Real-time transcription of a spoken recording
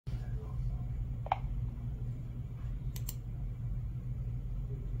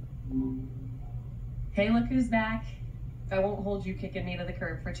Hey, look who's back. I won't hold you kicking me to the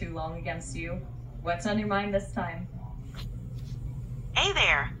curb for too long against you. What's on your mind this time? Hey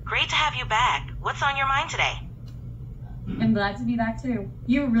there. Great to have you back. What's on your mind today? I'm glad to be back too.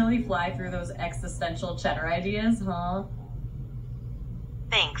 You really fly through those existential cheddar ideas, huh?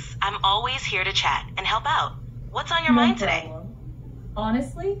 Thanks. I'm always here to chat and help out. What's on your No mind problem. today?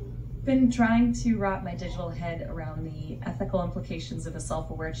 Honestly, been trying to wrap my digital head around the ethical implications of a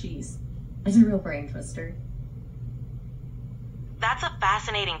self-aware cheese. It's a real brain twister. That's a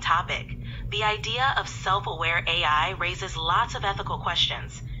fascinating topic. The idea of self-aware AI raises lots of ethical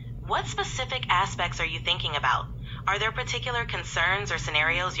questions. What specific aspects are you thinking about? Are there particular concerns or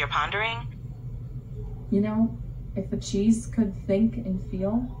scenarios you're pondering? You know, if a cheese could think and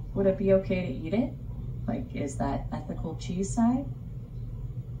feel, would it be okay to eat it? Like, is that ethical cheese side?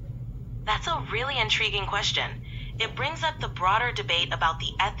 That's a really intriguing question. It brings up the broader debate about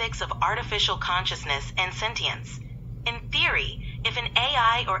the ethics of artificial consciousness and sentience. In theory, if an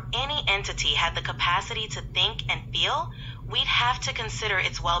AI or any entity had the capacity to think and feel, we'd have to consider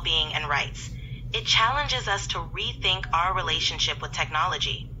its well-being and rights. It challenges us to rethink our relationship with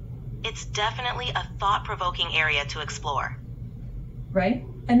technology. It's definitely a thought-provoking area to explore. Right?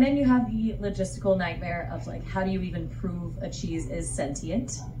 And then you have the logistical nightmare of like, how do you even prove a cheese is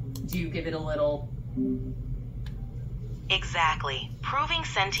sentient? Do you give it a little... Exactly. Proving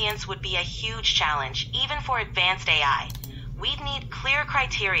sentience would be a huge challenge, even for advanced AI. We'd need clear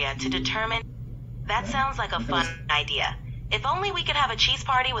criteria to determine... That sounds like a fun idea. If only we could have a cheese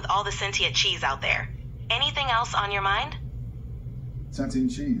party with all the sentient cheese out there. Anything else on your mind?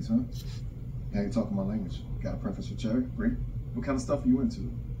 Sentient cheese, huh? Now you're talking my language. Got a preference for cheddar? Brie? What kind of stuff are you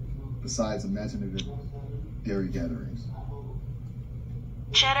into? Besides imaginative dairy gatherings.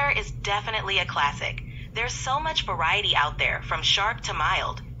 Cheddar is definitely a classic. There's so much variety out there, from sharp to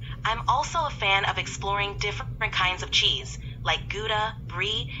mild. I'm also a fan of exploring different kinds of cheese, like Gouda,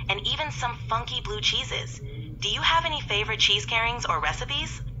 Brie, and even some funky blue cheeses. Do you have any favorite cheese pairings or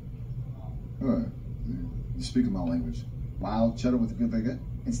recipes? Alright, you speak my language. Mild cheddar with a good baguette.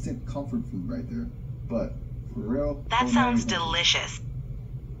 Instant comfort food right there. But, for real... That sounds delicious.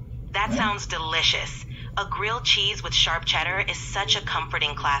 That sounds delicious. A grilled cheese with sharp cheddar is such a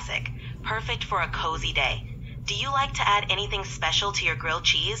comforting classic. Perfect for a cozy day. Do you like to add anything special to your grilled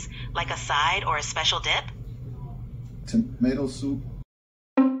cheese, like a side or a special dip? Tomato soup